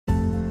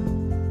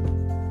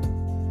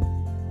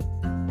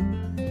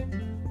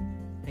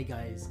Hey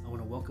guys, I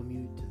want to welcome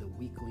you to the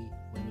weekly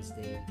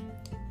Wednesday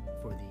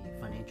for the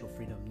Financial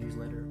Freedom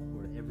newsletter,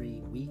 where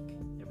every week,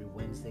 every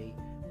Wednesday,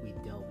 we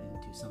delve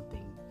into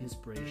something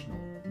inspirational,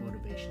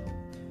 motivational,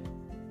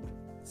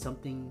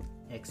 something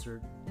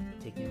excerpt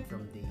taken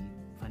from the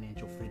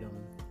Financial Freedom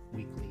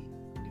weekly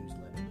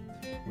newsletter.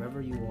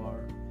 Wherever you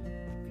are,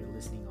 if you're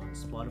listening on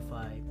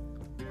Spotify,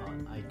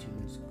 on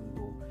iTunes,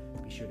 Google,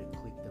 be sure to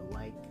click the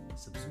like,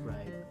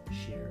 subscribe,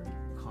 share,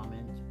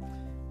 comment.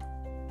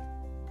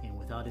 And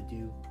without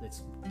ado,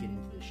 let's get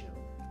into the show.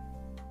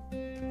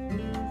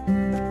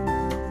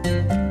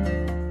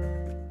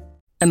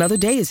 Another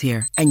day is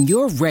here, and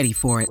you're ready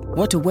for it.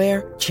 What to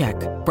wear? Check.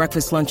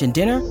 Breakfast, lunch, and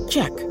dinner?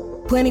 Check.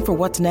 Planning for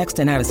what's next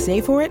and how to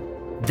save for it?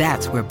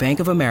 That's where Bank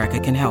of America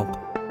can help.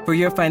 For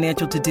your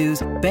financial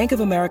to-dos, Bank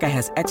of America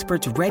has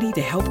experts ready to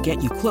help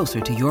get you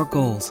closer to your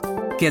goals.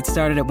 Get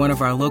started at one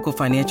of our local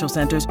financial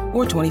centers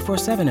or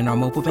 24/7 in our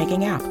mobile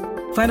banking app.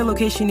 Find a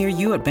location near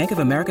you at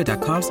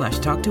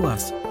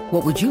bankofamerica.com/talktous.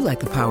 What would you like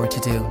the power to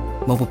do?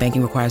 Mobile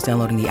banking requires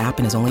downloading the app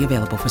and is only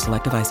available for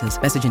select devices.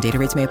 Message and data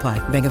rates may apply.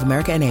 Bank of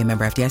America N.A.,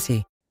 member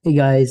FDIC. Hey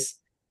guys,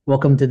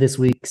 welcome to this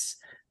week's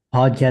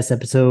podcast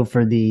episode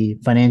for the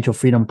Financial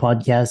Freedom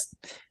Podcast.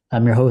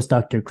 I'm your host,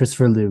 Dr.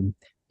 Christopher Liu.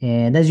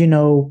 And as you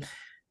know,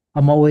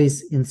 I'm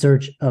always in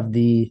search of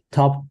the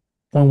top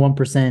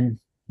 0.1%,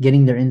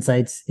 getting their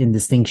insights and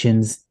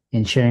distinctions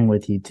and sharing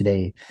with you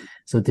today.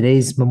 So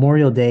today's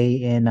Memorial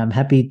Day, and I'm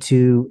happy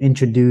to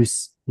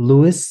introduce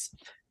Luis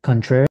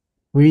Contreras.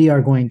 We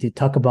are going to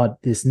talk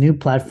about this new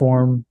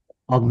platform,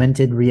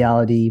 augmented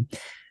reality,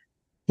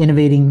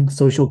 innovating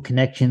social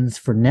connections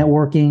for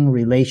networking,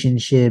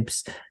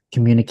 relationships,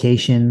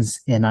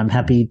 communications, and I'm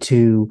happy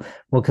to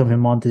welcome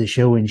him onto the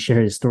show and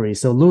share his story.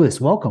 So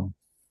Luis, welcome.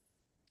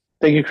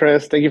 Thank you,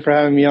 Chris. Thank you for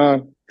having me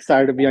on.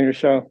 Excited to be on your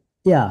show.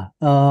 Yeah,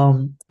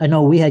 I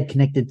know we had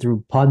connected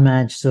through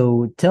Podmatch,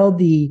 so tell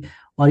the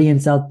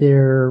audience out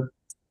there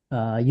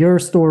your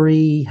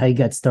story, how you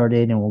got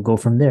started, and we'll go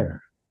from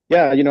there.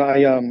 Yeah,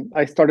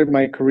 I started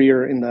my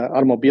career in the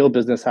automobile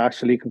business,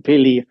 actually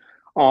completely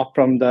off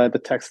from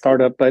the tech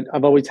startup, but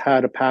I've always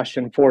had a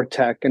passion for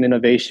tech and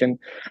innovation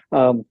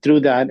through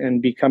that, and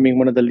becoming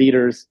one of the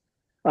leaders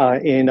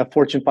in a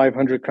Fortune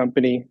 500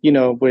 company,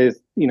 with,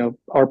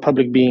 our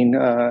company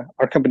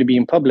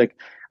being public.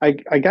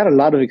 I got a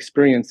lot of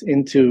experience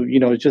into,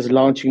 just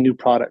launching new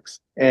products.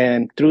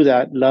 And through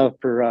that love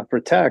for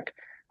tech,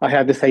 I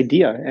had this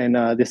idea, and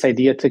this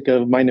idea took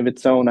a mind of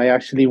its own. I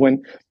actually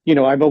went,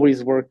 I've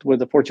always worked with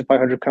the Fortune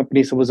 500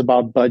 companies. So it was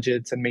about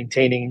budgets and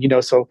maintaining,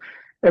 so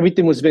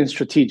everything was been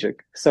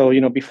strategic. So,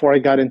 before I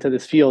got into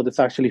this field, it's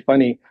actually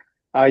funny.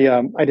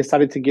 I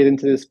decided to get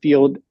into this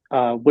field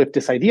with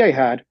this idea I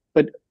had,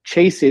 but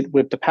chase it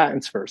with the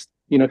patents first,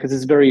 because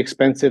it's very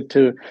expensive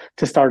to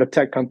start a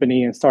tech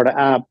company and start an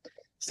app.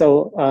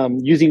 So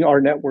using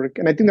our network,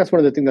 and I think that's one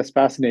of the things that's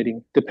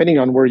fascinating, depending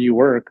on where you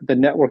work, the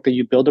network that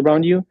you build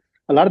around you,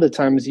 a lot of the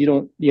times you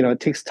don't, it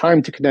takes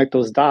time to connect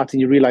those dots, and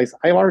you realize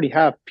I already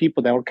have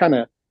people that will kind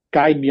of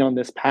guide me on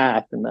this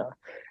path. And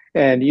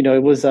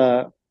it was,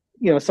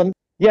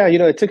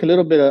 it took a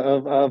little bit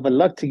of a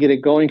luck to get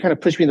it going, kind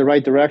of pushed me in the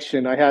right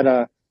direction. I had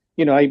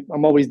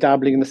I'm always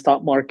dabbling in the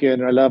stock market,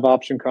 and I love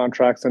option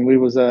contracts. And it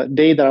was a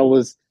day that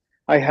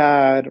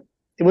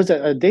it was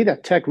a day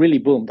that tech really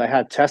boomed. I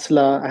had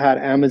Tesla, I had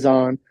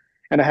Amazon,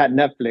 and I had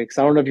Netflix.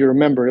 I don't know if you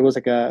remember, it was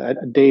like a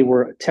day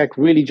where tech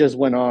really just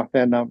went off.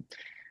 And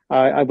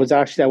I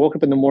woke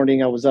up in the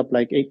morning, I was up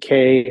like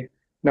 8K,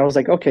 and I was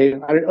like, okay,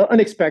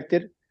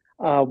 unexpected.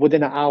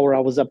 Within an hour, I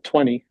was up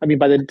 20. I mean,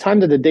 by the time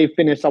that the day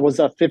finished, I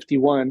was up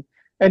 51.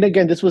 And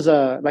again, this was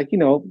an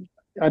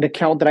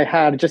account that I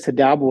had just to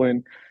dabble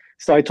in.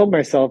 So I told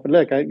myself,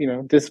 look,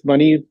 this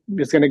money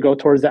is going to go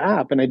towards the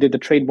app. And I did the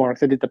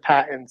trademarks, I did the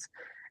patents,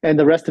 and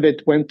the rest of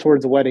it went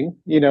towards the wedding.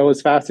 It was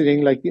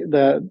fascinating, like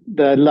the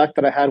luck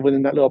that I had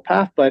within that little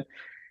path. But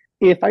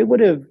if I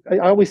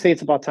always say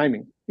it's about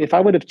timing. If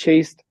I would have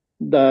chased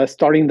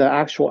starting the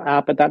actual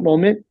app at that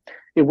moment,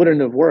 it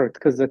wouldn't have worked,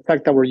 because the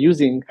tech that we're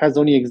using has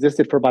only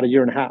existed for about a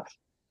year and a half.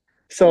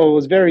 So it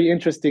was very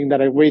interesting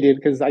that I waited,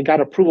 because I got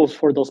approvals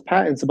for those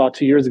patents about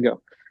 2 years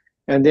ago.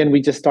 And then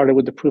we just started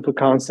with the proof of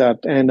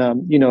concept. And,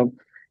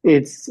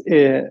 it's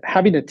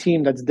having a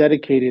team that's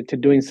dedicated to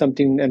doing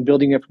something and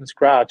building it from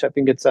scratch. I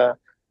think it's a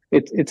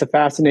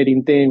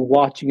fascinating thing,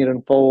 watching it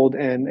unfold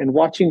and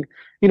watching,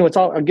 it's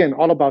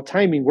all about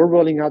timing. We're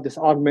rolling out this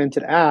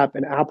augmented app,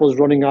 and Apple's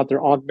rolling out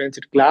their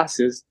augmented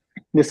glasses,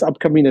 this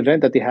upcoming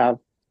event that they have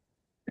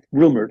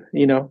rumored,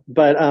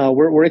 but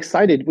we're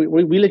excited.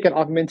 We look at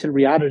augmented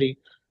reality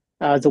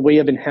as a way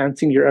of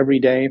enhancing your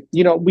everyday.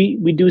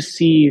 We do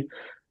see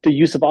the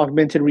use of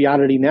augmented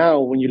reality now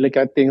when you look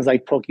at things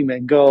like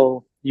Pokemon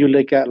Go. You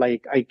look at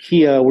like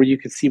IKEA, where you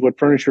can see what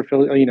furniture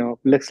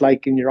looks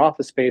like in your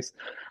office space.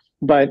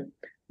 But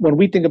when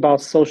we think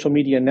about social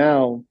media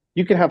now,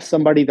 you can have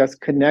somebody that's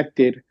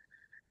connected,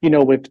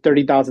 with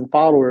 30,000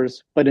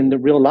 followers, but in the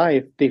real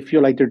life, they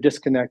feel like they're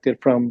disconnected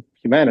from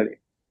humanity.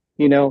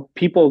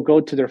 People go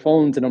to their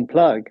phones and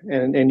unplug.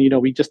 And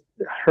we just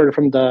heard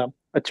from the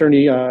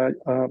attorney,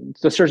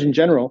 the Surgeon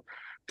General,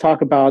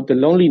 talk about the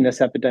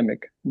loneliness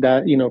epidemic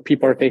that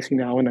people are facing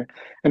now,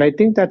 and I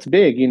think that's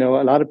big. A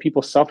lot of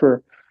people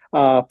suffer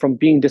from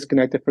being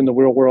disconnected from the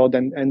real world,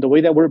 and the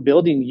way that we're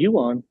building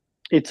UON,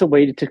 it's a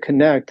way to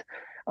connect,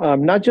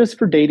 not just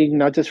for dating,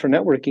 not just for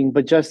networking,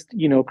 but just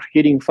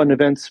creating fun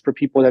events for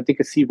people that they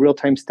could see real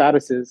time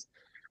statuses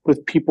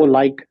with people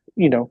like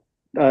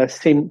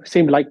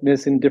same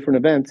likeness in different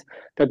events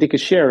that they could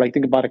share. Like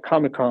think about a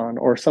Comic-Con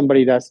or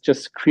somebody that's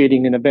just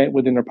creating an event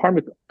within their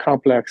apartment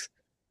complex.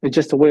 It's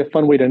just a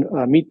fun way to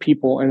meet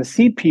people and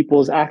see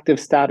people's active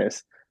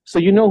status, so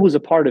who's a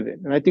part of it.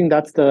 And I think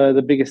that's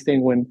the biggest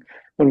thing when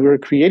we were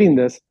creating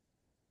this.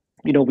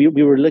 We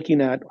were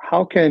looking at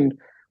how can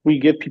we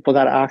give people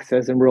that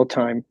access in real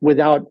time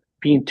without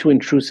being too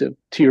intrusive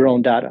to your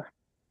own data.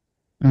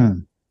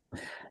 Mm.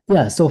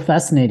 Yeah, so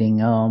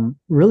fascinating.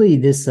 Really,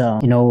 this,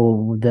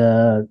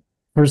 the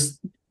first,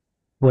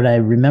 what I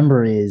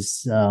remember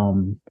is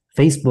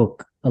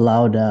Facebook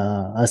allowed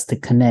us to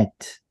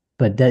connect,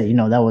 but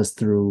that was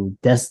through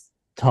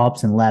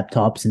desktops and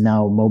laptops, and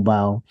now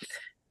mobile.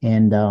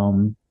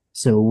 And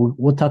so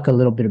we'll talk a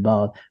little bit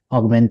about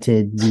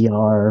augmented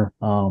VR,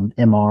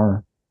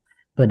 MR.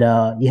 But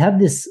you have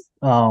this,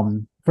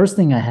 first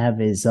thing I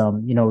have is,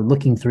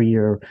 looking through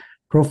your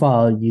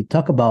profile, you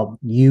talk about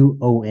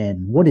UON.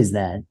 What is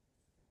that?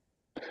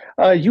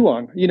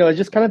 UON, it's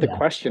just kind of the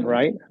question,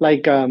 right?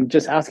 Like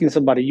just asking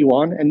somebody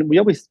UON. And we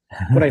always,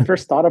 when I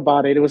first thought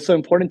about it, it was so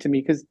important to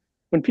me because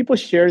when people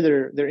share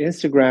their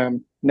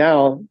Instagram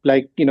now,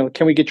 like,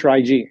 can we get your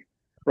IG?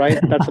 Right?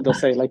 That's what they'll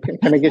say. Like,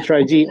 can I get your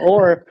IG?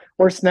 Or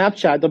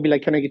Snapchat, they'll be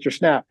like, can I get your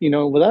Snap?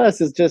 With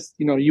us, it's just,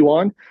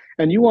 UON.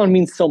 And UON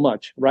means so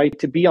much, right?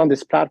 To be on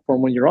this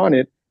platform when you're on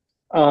it,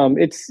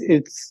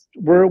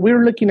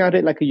 we're looking at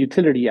it like a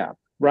utility app,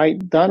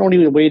 right? Not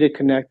only a way to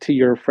connect to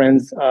your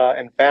friends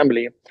and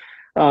family,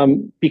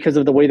 because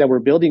of the way that we're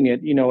building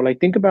it. Like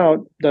think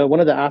about one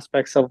of the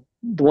aspects of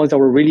the ones that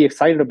we're really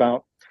excited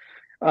about,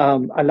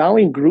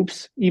 allowing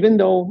groups, even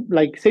though,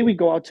 like, say we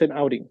go out to an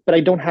outing, but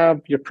I don't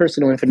have your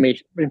personal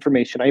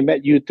information. I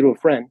met you through a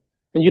friend,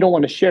 and you don't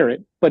want to share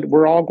it, but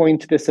we're all going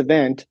to this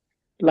event,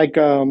 like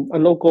a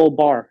local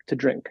bar to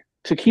drink.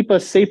 To keep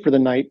us safe for the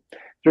night,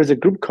 there's a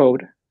group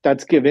code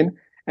that's given,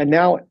 and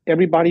now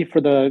everybody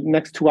for the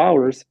next 2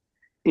 hours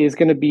is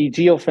going to be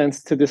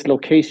geofenced to this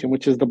location,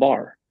 which is the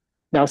bar.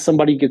 Now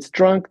somebody gets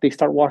drunk, they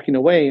start walking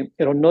away,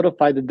 it'll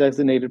notify the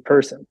designated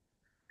person.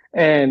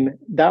 And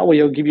that way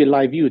it'll give you a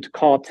live view to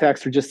call,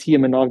 text, or just see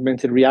them in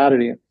augmented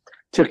reality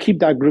to keep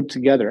that group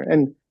together.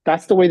 And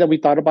that's the way that we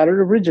thought about it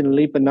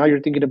originally, but now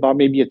you're thinking about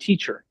maybe a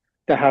teacher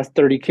that has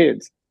 30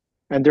 kids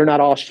and they're not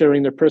all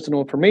sharing their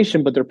personal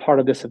information, but they're part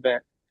of this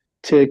event.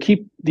 To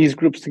keep these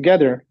groups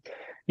together,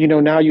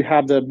 now you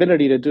have the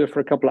ability to do it for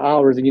a couple of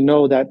hours, and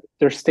that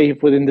they're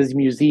safe within this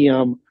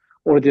museum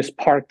or this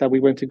park that we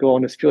went to go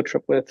on this field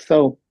trip with.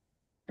 So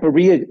we're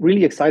really,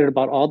 really excited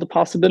about all the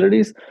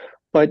possibilities,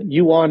 but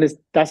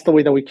that's the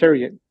way that we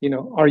carry it.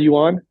 Are you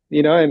on?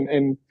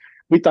 And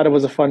we thought it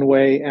was a fun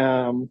way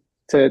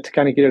to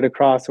kind of get it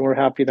across, and we're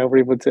happy that we're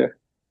able to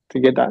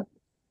get that.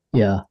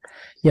 Yeah,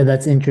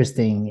 that's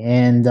interesting.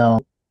 And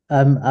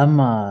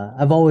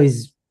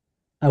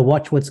I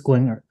watch what's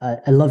going on.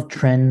 I love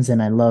trends,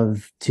 and I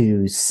love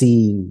to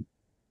see.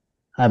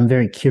 I'm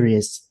very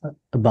curious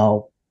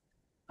about.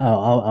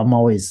 I'm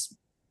always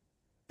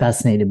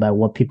fascinated by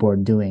what people are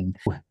doing.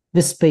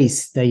 This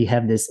space that you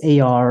have, this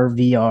AR,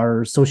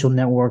 VR, social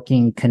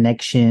networking,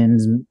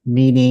 connections,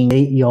 meeting.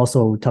 You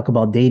also talk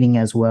about dating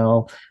as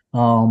well.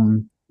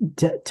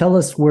 Tell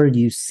us where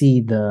you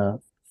see the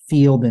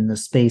field and the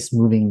space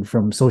moving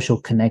from social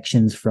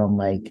connections,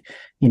 from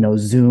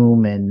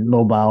Zoom and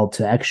mobile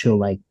to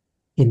actual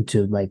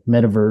into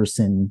metaverse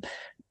and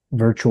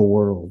virtual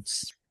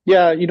worlds.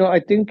 Yeah,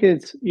 I think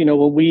it's,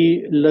 when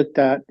we looked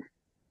at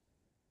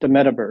the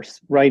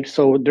metaverse, right?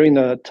 So during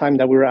the time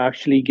that we were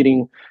actually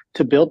getting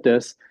to build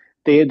this,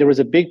 there was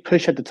a big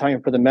push at the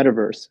time for the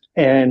metaverse.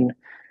 And,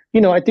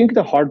 I think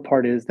the hard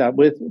part is that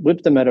with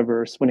the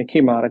metaverse, when it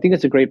came out, I think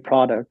it's a great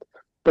product,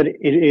 but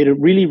it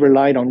really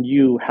relied on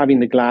you having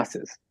the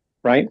glasses,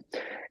 right?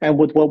 And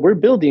with what we're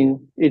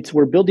building,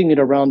 we're building it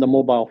around the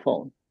mobile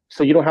phone.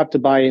 So you don't have to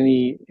buy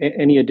any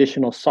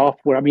additional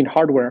software,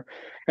 hardware.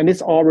 And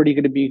it's already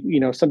going to be,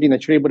 something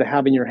that you're able to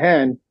have in your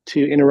hand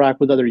to interact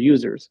with other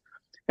users.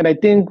 And I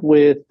think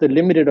with the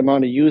limited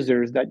amount of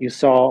users that you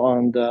saw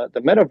on the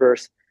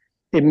metaverse,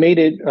 it made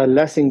it a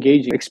less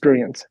engaging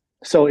experience.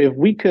 So if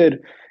we could,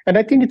 and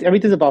I think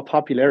everything's about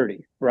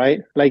popularity,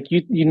 right? Like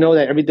you know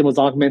that everything was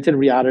augmented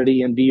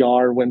reality and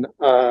VR when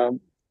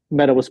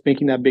Meta was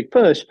making that big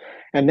push,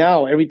 and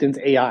now everything's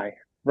AI,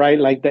 right?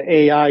 Like the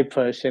AI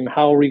push, and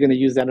how are we going to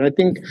use that? And I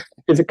think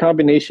it's a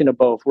combination of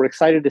both. We're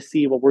excited to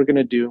see what we're going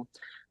to do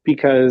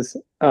because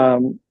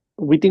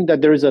we think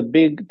that there's a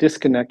big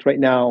disconnect right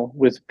now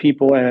with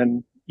people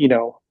and,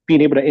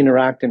 being able to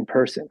interact in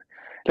person.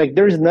 Like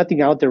there's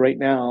nothing out there right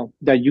now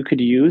that you could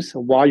use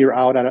while you're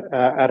out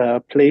at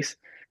a place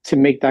to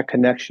make that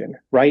connection,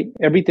 right?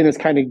 Everything is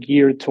kind of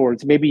geared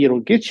towards maybe it'll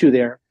get you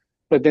there,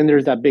 but then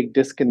there's that big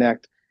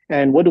disconnect.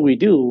 And what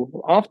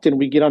do? Often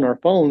we get on our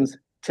phones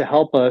to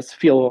help us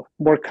feel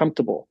more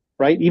comfortable,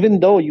 right? Even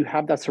though you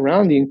have that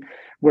surrounding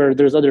where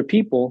there's other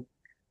people,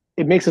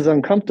 it makes us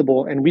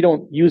uncomfortable, and we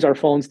don't use our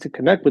phones to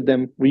connect with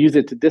them. We use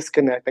it to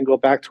disconnect and go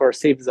back to our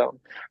safe zone,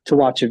 to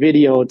watch a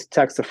video, to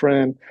text a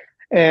friend.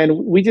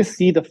 And we just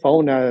see the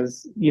phone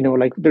as,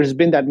 like there's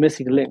been that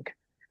missing link.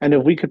 And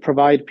if we could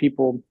provide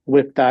people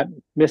with that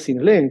missing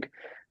link,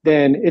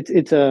 then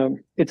it's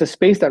a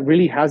space that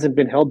really hasn't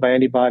been held by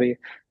anybody.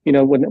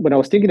 When I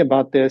was thinking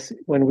about this,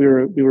 when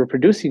we were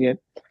producing it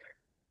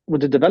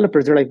with the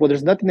developers, they're like, well,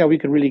 there's nothing that we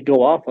can really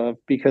go off of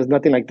because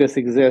nothing like this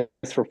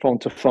exists for phone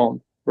to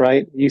phone,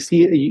 right? You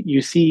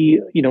see,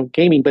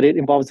 gaming, but it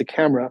involves the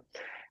camera,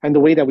 and the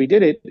way that we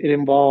did it, it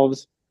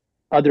involves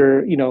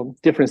other,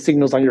 different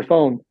signals on your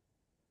phone.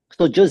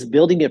 So just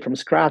building it from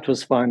scratch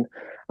was fun.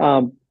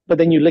 But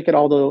then you look at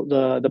all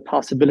the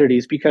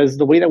possibilities, because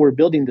the way that we're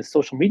building this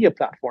social media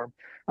platform,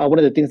 one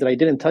of the things that I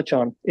didn't touch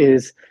on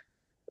is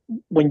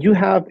when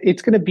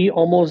it's going to be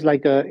almost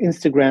like an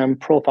Instagram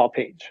profile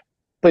page,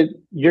 but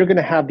you're going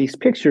to have these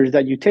pictures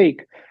that you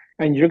take,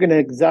 and you're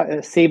going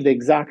to save the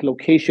exact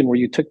location where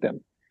you took them.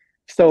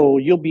 So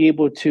you'll be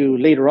able to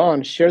later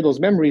on share those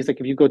memories. Like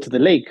if you go to the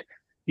lake,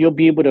 you'll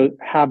be able to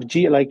have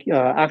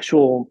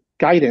actual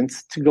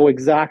guidance to go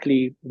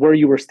exactly where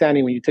you were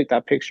standing when you took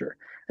that picture.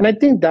 And I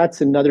think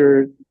that's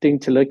another thing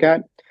to look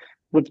at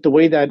with the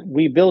way that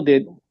we build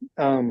it.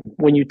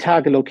 When you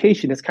tag a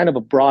location, it's kind of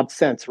a broad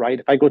sense, right?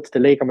 If I go to the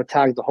lake, I'm gonna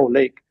tag the whole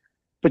lake,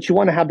 but you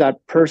want to have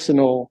that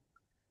personal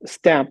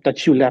stamp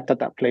that you left at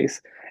that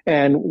place.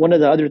 And one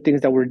of the other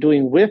things that we're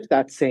doing with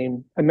that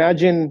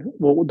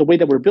the way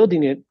that we're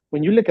building it,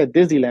 when you look at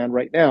Disneyland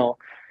right now,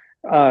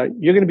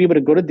 you're going to be able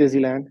to go to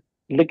Disneyland,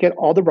 look at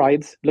all the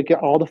rides, look at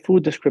all the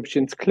food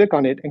descriptions, click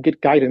on it, and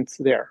get guidance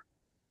there.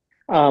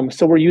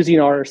 So we're using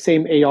our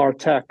same AR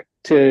tech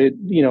to,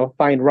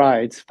 find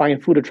rides,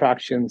 find food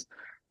attractions,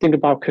 think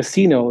about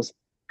casinos,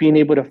 being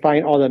able to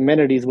find all the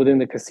amenities within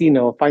the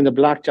casino, find the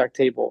blackjack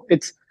table.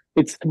 It's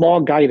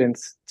small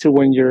guidance to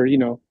when you're,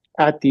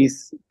 at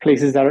these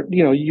places that are,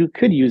 you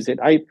could use it.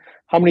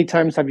 How many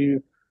times have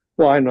you,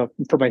 well, I don't know,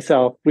 for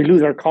myself, we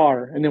lose our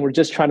car and then we're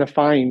just trying to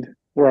find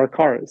where our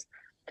car is.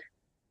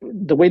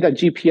 The way that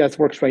GPS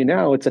works right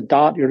now, it's a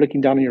dot, you're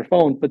looking down on your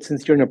phone, but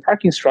since you're in a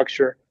parking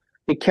structure,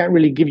 it can't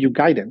really give you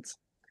guidance,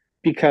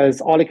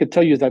 because all it could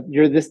tell you is that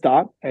you're this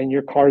dot and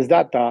your car is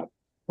that dot,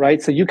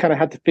 right? So you kind of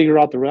have to figure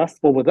out the rest.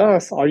 But with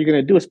us, all you're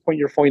going to do is point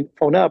your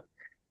phone up,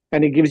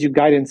 and it gives you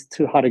guidance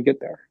to how to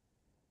get there.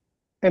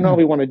 And all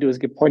we want to do is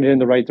get pointed in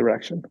the right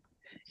direction.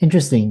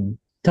 Interesting.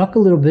 Talk a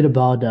little bit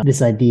about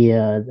this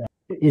idea.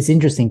 It's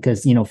interesting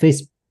because,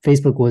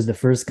 Facebook was the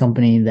first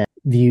company that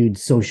viewed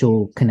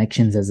social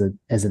connections as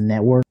a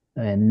network.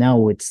 And now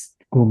we're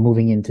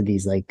moving into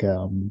these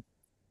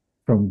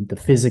from the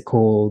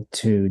physical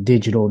to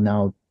digital.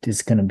 Now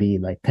it's going to be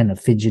like kind of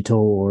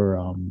phygital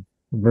or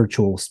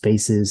virtual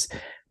spaces.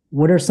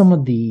 What are some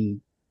of the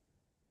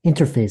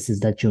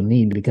interfaces that you'll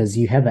need? Because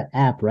you have an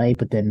app, right?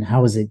 But then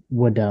how is it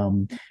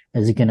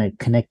is it going to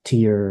connect to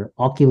your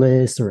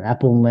Oculus or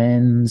Apple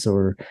Lens,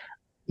 or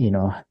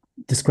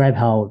describe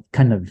how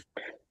kind of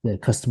the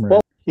customer?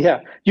 Well, yeah,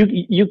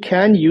 you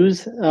can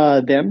use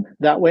them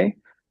that way,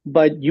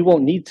 but you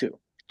won't need to.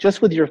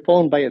 Just with your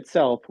phone by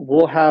itself,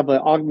 we'll have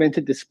an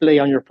augmented display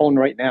on your phone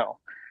right now.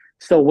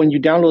 So when you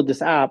download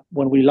this app,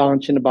 when we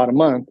launch in about a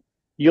month,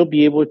 you'll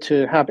be able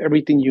to have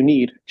everything you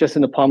need just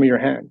in the palm of your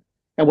hand.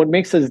 And what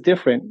makes us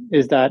different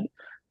is that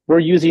we're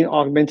using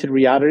augmented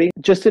reality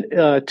just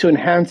to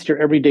enhance your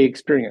everyday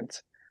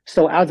experience.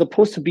 So as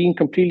opposed to being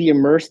completely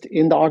immersed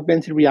in the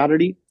augmented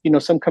reality,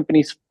 some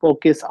companies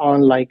focus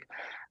on like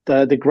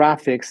the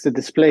graphics, the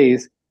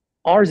displays.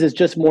 Ours is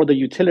just more the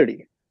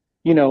utility.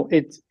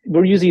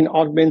 We're using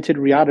augmented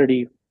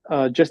reality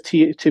just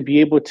to be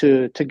able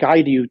to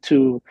guide you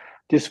to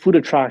this food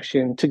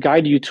attraction, to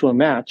guide you to a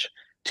match,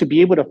 to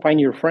be able to find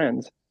your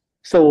friends.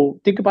 So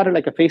think about it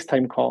like a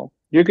FaceTime call.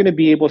 You're going to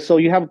be able, so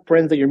you have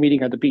friends that you're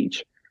meeting at the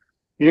beach.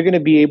 You're going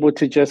to be able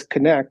to just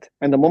connect.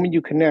 And the moment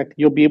you connect,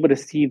 you'll be able to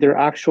see their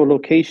actual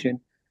location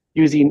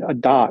using a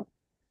dot.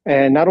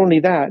 And not only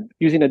that,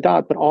 using a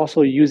dot, but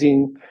also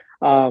using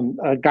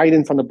a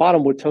guidance on the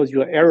bottom, which tells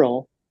you an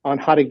arrow on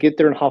how to get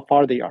there and how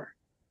far they are.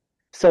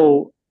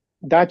 So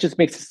that just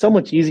makes it so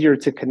much easier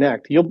to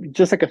connect. You'll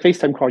just like a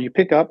FaceTime call, you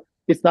pick up,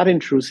 it's not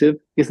intrusive,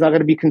 it's not going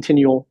to be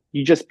continual.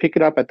 You just pick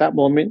it up at that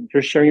moment,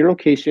 you're sharing your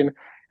location,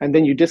 and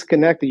then you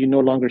disconnect and you no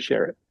longer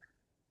share it.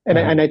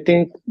 And I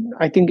think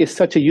it's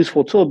such a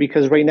useful tool,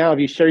 because right now, if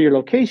you share your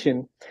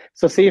location,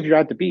 so say if you're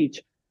at the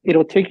beach,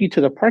 it'll take you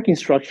to the parking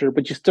structure,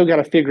 but you still got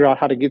to figure out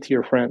how to get to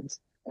your friends.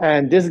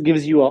 And this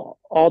gives you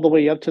all the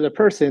way up to the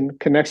person,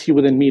 connects you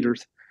within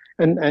meters.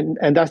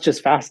 And that's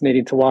just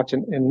fascinating to watch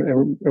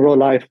in real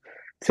life,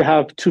 to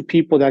have two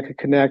people that could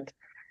connect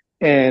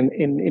and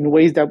in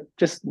ways that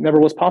just never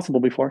was possible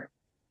before.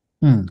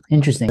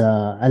 Interesting.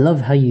 I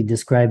love how you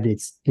described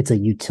it's a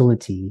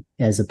utility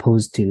as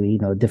opposed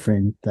to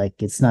different, like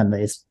it's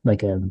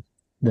like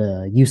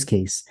the use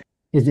case.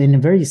 is in a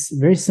very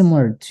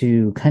similar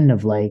to kind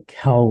of like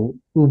how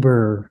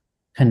Uber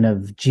kind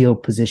of geo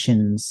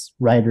positions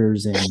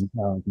riders, and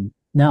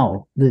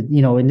now the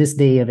in this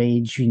day of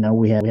age,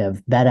 we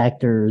have bad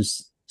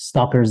actors,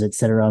 stalkers,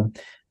 etc.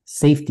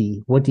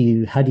 Safety.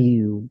 How do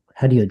you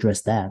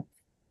address that?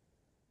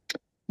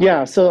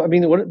 Yeah, so I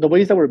mean, the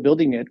ways that we're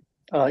building it,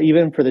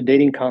 even for the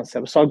dating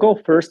concept. So I'll go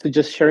first to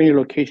just sharing your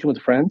location with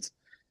friends.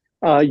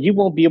 You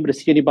won't be able to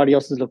see anybody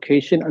else's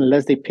location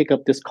unless they pick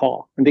up this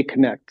call and they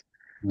connect.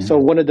 So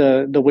Mm. one of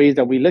the ways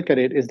that we look at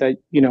it is that,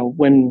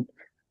 when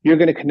you're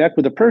going to connect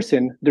with a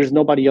person, there's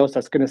nobody else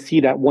that's going to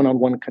see that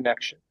one-on-one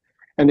connection.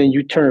 And then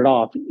you turn it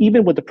off.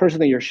 Even with the person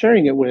that you're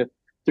sharing it with,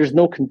 there's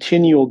no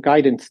continual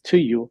guidance to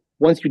you.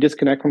 Once you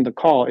disconnect from the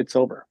call, it's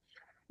over.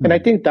 And I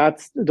Mm. think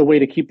that's the way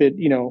to keep it,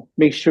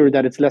 make sure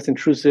that it's less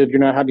intrusive. You're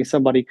not having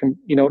somebody,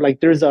 like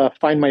there's a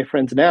Find My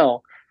Friends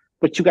now,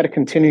 but you got to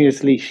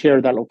continuously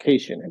share that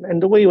location.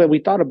 And the way that we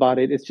thought about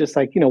it, it's just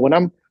like, when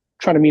I'm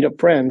trying to meet up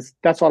friends,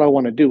 that's all I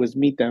want to do is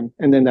meet them.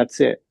 And then that's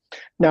it.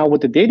 Now,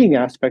 with the dating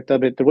aspect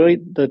of it,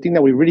 the thing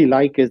that we really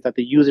like is that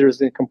the user is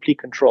in complete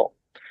control.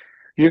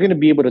 You're going to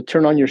be able to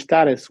turn on your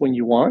status when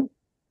you want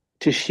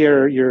to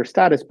share your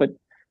status, but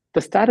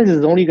the status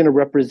is only going to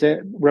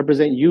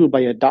represent you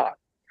by a dot,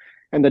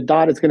 and the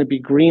dot is going to be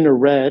green or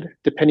red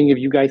depending if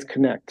you guys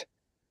connect.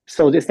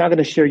 So it's not going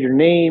to share your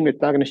name,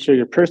 it's not going to share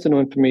your personal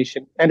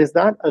information, and it's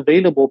not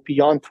available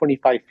beyond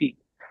 25 feet.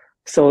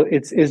 So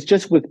it's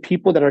just with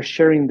people that are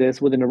sharing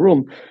this within a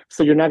room.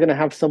 So you're not going to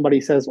have somebody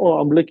says, "Oh,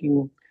 I'm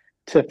looking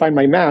to find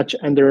my match,"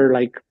 and they're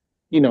like,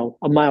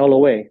 a mile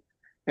away,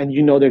 and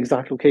you know the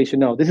exact location.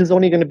 No, this is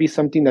only going to be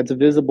something that's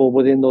visible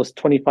within those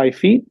 25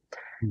 feet,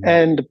 Mm.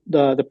 and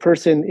the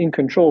person in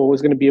control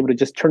is going to be able to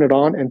just turn it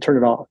on and turn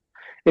it off.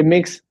 It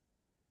makes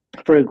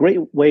for a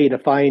great way to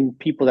find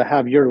people that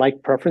have your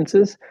like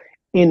preferences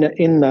in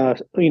a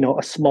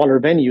smaller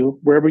venue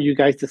wherever you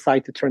guys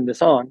decide to turn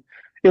this on.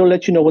 It'll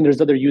let you know when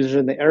there's other users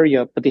in the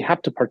area, but they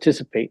have to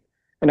participate.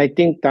 And I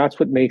think that's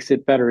what makes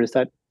it better, is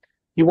that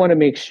you want to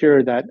make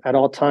sure that at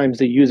all times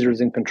the user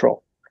is in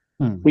control.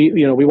 Mm.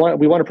 We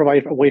want to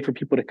provide a way for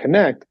people to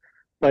connect,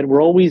 but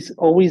we're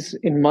always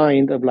in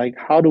mind of like,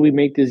 how do we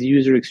make this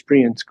user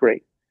experience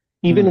great?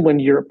 Mm. Even when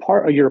you're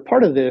a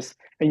part of this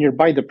and you're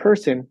by the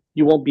person,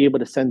 you won't be able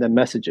to send them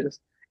messages.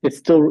 It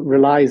still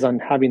relies on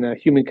having a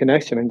human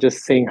connection and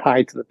just saying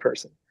hi to the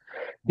person.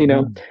 you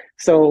know Mm.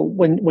 so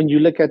when you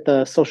look at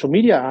the social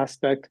media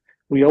aspect,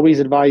 we always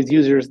advise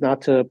users not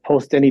to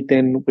post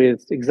anything with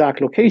exact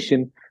location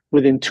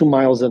within 2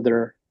 miles of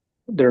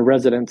their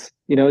residence,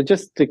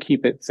 just to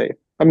keep it safe.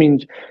 I mean,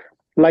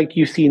 like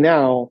you see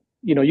now,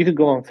 you could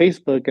go on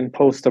Facebook and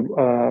post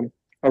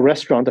a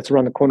restaurant that's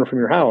around the corner from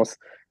your house.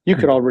 You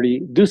could Mm. already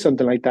do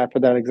something like that for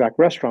that exact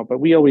restaurant, but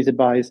we always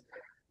advise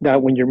that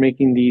when you're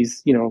making these,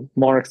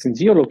 marks in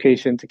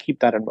geolocation, to keep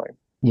that in mind.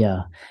 Yeah.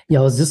 Yeah,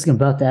 I was just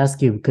about to ask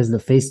you because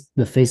the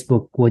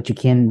Facebook, what you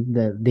can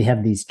they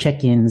have these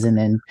check-ins, and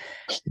then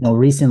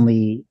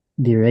recently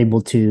they're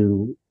able to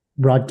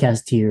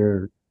broadcast to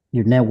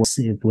your networks,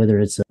 whether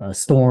it's a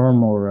storm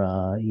or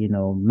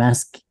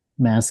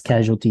mass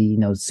casualty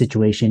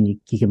situation.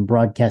 You can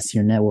broadcast to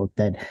your network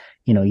that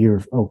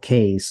you're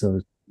okay.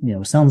 So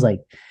sounds like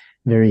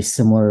very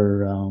similar.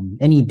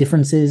 Any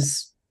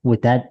differences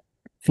with that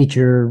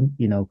feature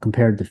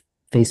compared to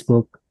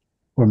Facebook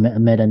or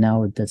Meta now?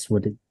 That's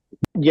what it.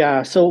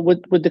 Yeah. So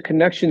with the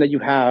connection that you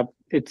have,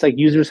 it's like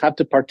users have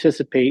to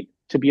participate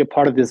to be a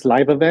part of this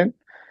live event.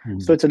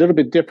 So Mm. it's a little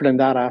bit different in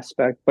that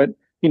aspect. But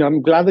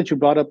I'm glad that you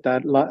brought up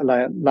that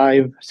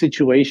live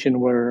situation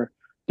where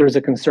there's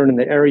a concern in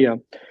the area.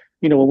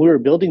 When we were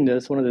building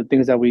this, one of the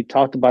things that we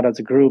talked about as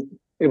a group,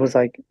 it was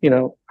like,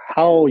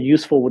 how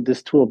useful would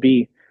this tool be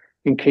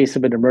in case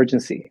of an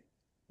emergency?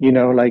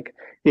 Like,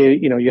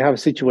 you have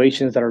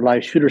situations that are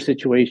live shooter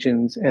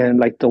situations, and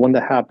like the one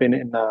that happened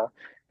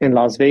in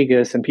Las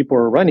Vegas, and people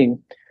are running.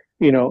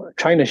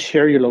 Trying to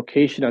share your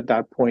location at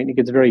that point, it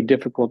gets very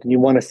difficult, and you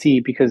want to see,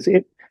 because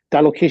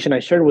that location I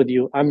shared with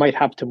you, I might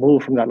have to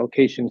move from that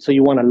location. So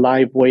you want a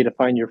live way to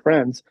find your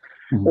friends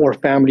Mhm. or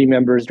family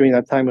members during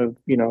that time of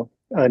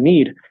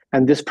need,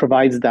 and this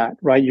provides that,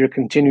 right? You're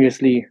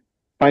continuously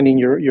finding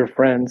your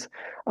friends,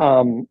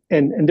 and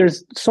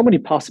there's so many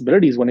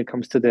possibilities when it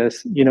comes to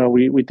this.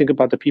 We think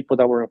about the people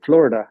that were in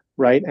Florida,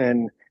 right?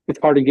 And it's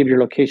hard to give your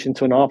location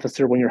to an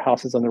officer when your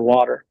house is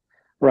underwater,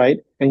 right?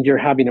 And you're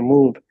having to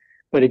move.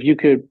 But if you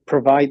could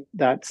provide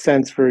that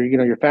sense for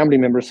your family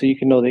members, so you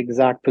can know the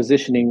exact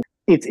positioning,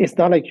 it's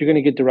not like you're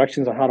going to get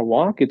directions on how to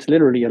walk. It's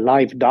literally a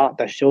live dot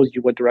that shows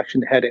you what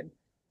direction to head in.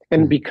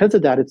 And Mhm. because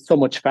of that, it's so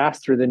much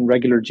faster than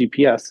regular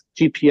GPS.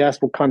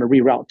 GPS will kind of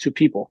reroute two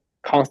people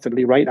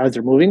constantly, right, as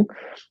they're moving.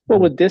 Well,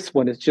 Mhm. with this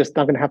one, it's just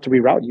not going to have to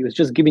reroute you. It's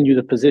just giving you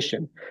the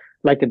position,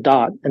 like a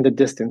dot, and the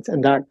distance,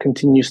 and that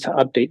continues to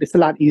update. It's a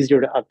lot easier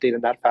to update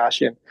in that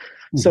fashion.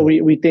 So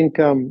Mhm. we think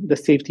the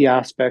safety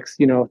aspects,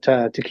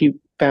 to keep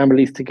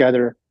families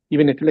together.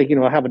 Even if, like,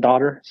 I have a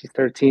daughter, she's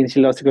 13,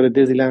 she loves to go to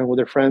Disneyland with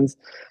her friends.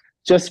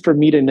 Just for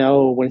me to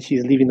know when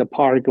she's leaving the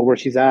park or where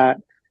she's at,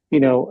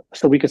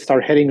 so we could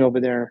start heading over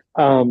there.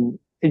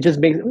 It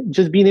just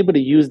being able to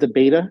use the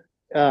beta.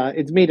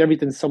 It's made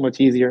everything so much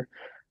easier.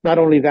 Not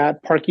only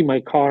that, parking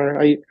my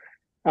car. I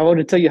want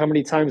to tell you how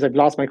many times I've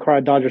lost my car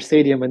at Dodger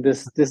Stadium, and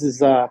this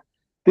is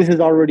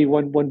already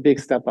one big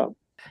step up.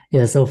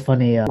 Yeah, so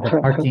funny. The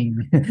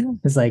parking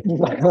is like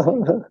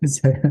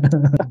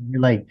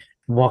you're like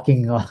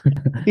walking on.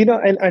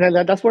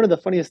 And that's one of the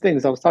funniest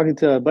things. I was talking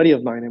to a buddy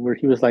of mine, and where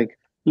he was like,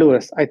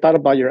 "Lewis, I thought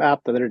about your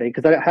app the other day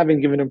because I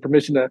haven't given him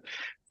permission to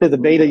the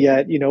beta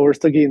yet. We're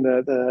still getting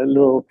the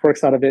little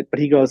perks out of it." But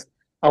he goes,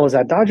 "I was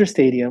at Dodger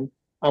Stadium.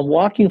 I'm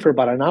walking for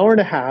about an hour and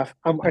a half.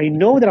 I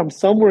know that I'm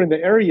somewhere in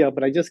the area,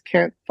 but I just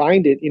can't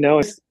find it.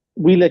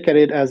 We look at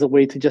it as a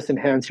way to just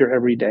enhance your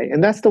everyday,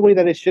 and that's the way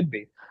that it should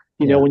be.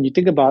 Yeah. When you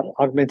think about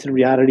augmented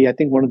reality, I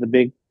think one of the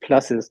big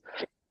pluses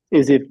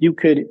is if you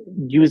could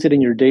use it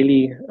in your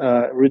daily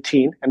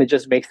routine, and it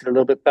just makes it a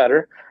little bit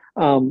better.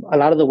 A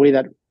lot of the way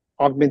that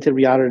augmented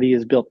reality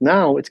is built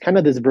now, it's kind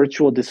of this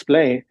virtual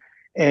display,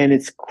 and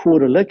it's cool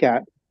to look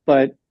at.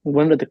 But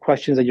one of the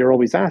questions that you're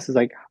always asked is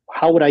like,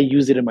 how would I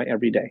use it in my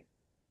everyday?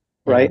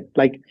 Right?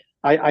 Like,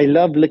 I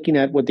love looking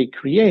at what they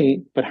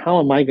create, but how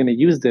am I going to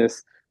use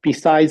this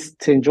besides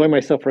to enjoy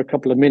myself for a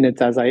couple of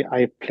minutes as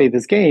I play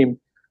this game?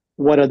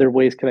 What other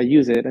ways could I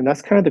use it? And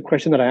that's kind of the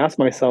question that I asked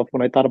myself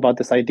when I thought about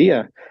this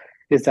idea,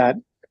 is that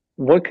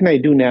what can I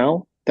do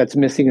now that's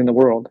missing in the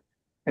world?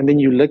 And then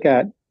you look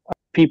at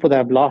people that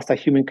have lost that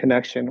human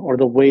connection or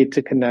the way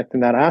to connect in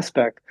that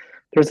aspect.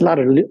 There's a lot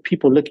of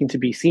people looking to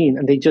be seen,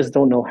 and they just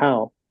don't know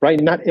how, right?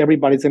 Not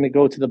everybody's going to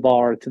go to the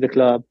bar, to the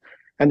club,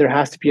 and there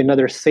has to be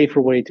another safer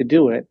way to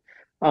do it.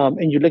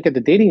 And you look at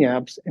the dating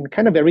apps, and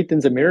kind of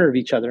everything's a mirror of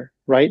each other,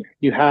 right?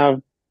 You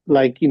have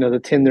like,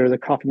 the Tinder, the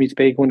Coffee Meets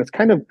Bagel, and it's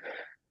kind of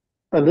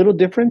a little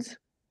difference,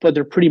 but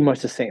they're pretty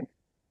much the same.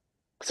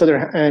 So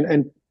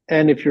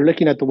and if you're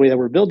looking at the way that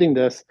we're building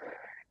this,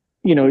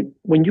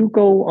 when you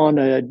go on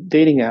a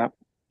dating app,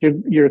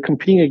 you're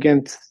competing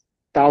against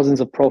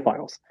thousands of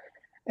profiles,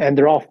 and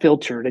they're all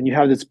filtered, and you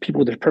have these people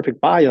with their perfect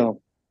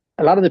bio.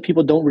 A lot of the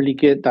people don't really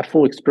get that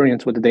full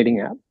experience with the dating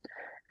app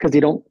because they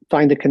don't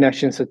find the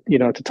connections to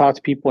talk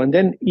to people. And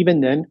then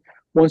even then,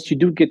 once you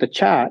do get the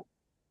chat,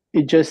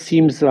 it just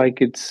seems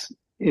like it's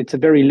a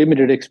very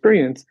limited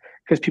experience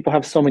because people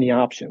have so many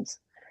options.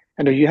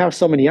 And if you have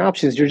so many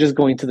options, you're just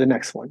going to the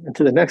next one and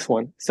to the next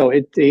one. So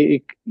when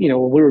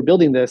we were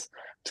building this,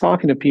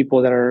 talking to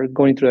people that are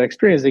going through that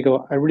experience, they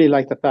go, I really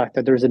like the fact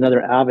that there's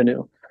another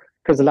avenue,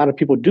 because a lot of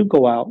people do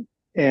go out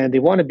and they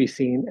want to be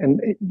seen,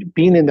 and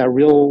being in that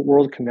real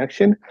world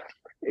connection,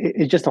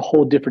 it's just a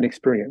whole different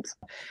experience.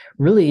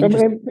 Really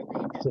interesting.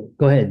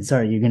 Go ahead.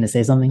 Sorry, you're going to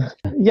say something?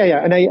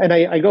 Yeah. And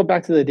I go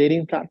back to the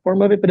dating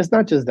platform of it, but it's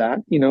not just that.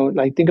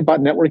 Like, think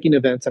about networking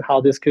events and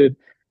how this could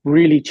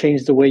really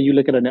change the way you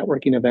look at a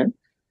networking event.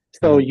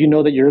 So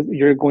that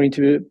you're going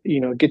to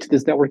get to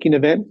this networking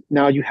event.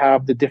 Now you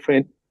have the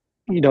different,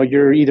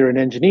 you're either an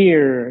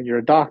engineer, you're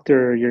a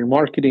doctor, you're in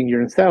marketing,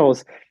 you're in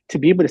sales. To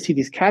be able to see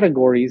these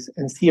categories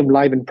and see them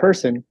live in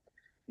person,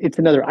 it's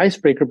another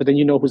icebreaker. But then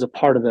who's a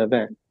part of the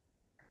event.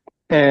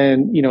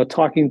 And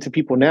talking to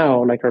people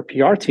now, like our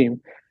PR team,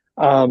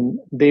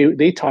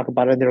 they talk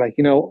about it, and they're like,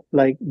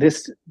 like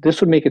this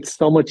would make it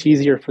so much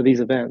easier for these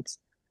events,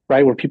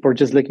 right? Where people are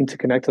just looking to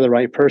connect to the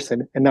right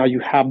person, and now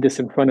you have this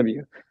in front of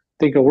you.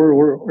 They go,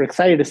 we're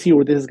excited to see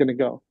where this is going to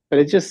go. But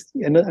it's just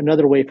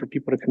another way for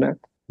people to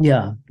connect.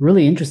 Yeah,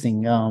 really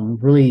interesting.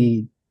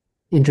 Really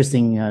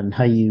interesting on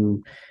how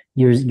you're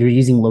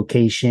using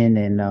location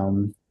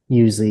and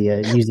usually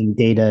using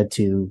data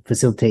to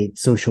facilitate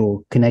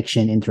social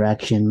connection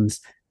interactions.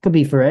 Could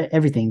be for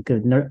everything.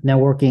 Could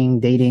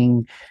networking,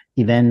 dating,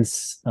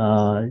 events.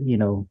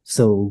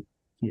 So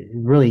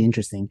really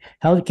interesting.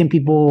 How can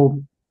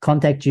people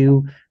contact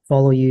you,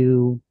 follow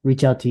you,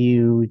 reach out to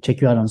you,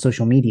 check you out on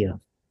social media?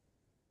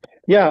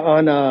 Yeah,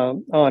 on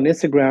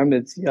Instagram,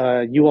 it's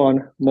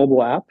UON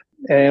mobile app,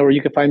 or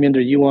you can find me under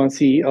UON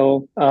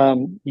CEO.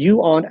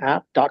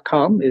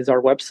 UONapp.com is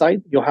our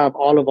website. You'll have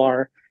all of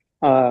our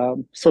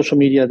social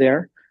media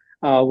there.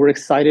 We're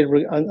excited.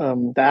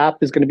 The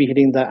app is going to be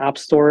hitting the App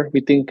Store,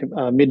 we think,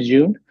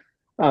 mid-June.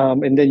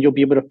 And then you'll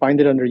be able to find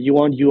it under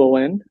UON,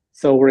 UON.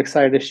 So we're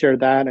excited to share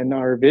that and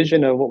our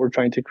vision of what we're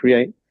trying to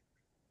create.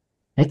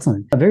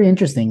 Excellent. Very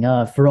interesting.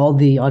 For all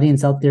the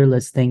audience out there,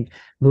 let's thank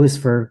Lewis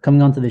for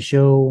coming onto the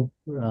show.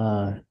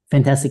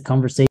 Fantastic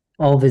conversation.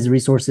 All of his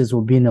resources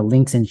will be in the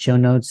links and show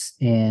notes.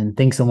 And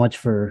thanks so much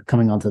for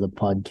coming onto the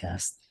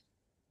podcast.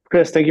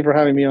 Chris, thank you for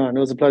having me on. It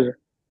was a pleasure.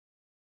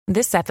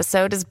 This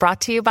episode is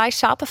brought to you by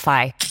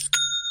Shopify.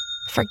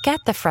 Forget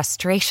the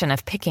frustration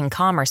of picking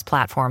commerce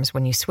platforms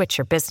when you switch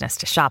your business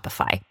to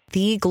Shopify,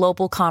 the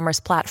global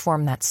commerce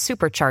platform that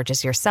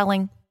supercharges your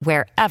selling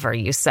wherever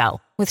you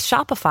sell. With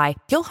Shopify,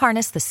 you'll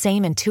harness the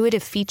same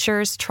intuitive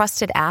features,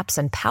 trusted apps,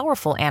 and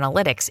powerful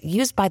analytics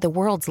used by the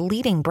world's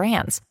leading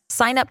brands.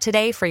 Sign up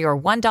today for your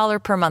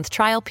 $1 per month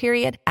trial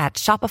period at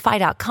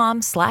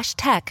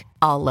shopify.com/tech,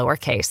 all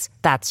lowercase.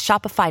 That's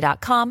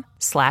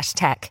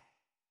shopify.com/tech.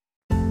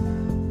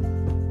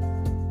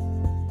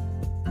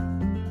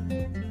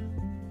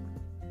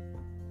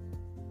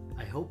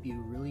 hope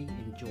you really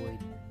enjoyed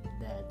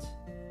that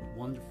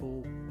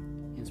wonderful,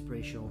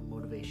 inspirational,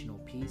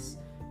 motivational piece.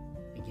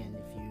 Again,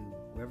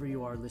 wherever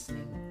you are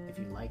listening, if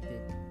you liked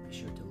it, be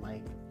sure to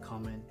like,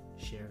 comment,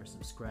 share,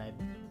 subscribe.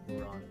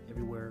 We're on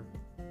everywhere: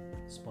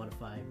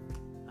 Spotify,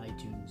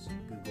 iTunes,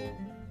 Google,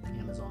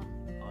 Amazon,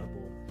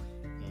 Audible.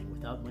 And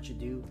without much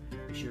ado,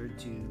 be sure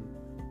to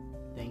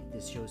thank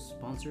this show's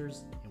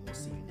sponsors, and we'll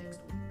see you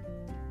next week.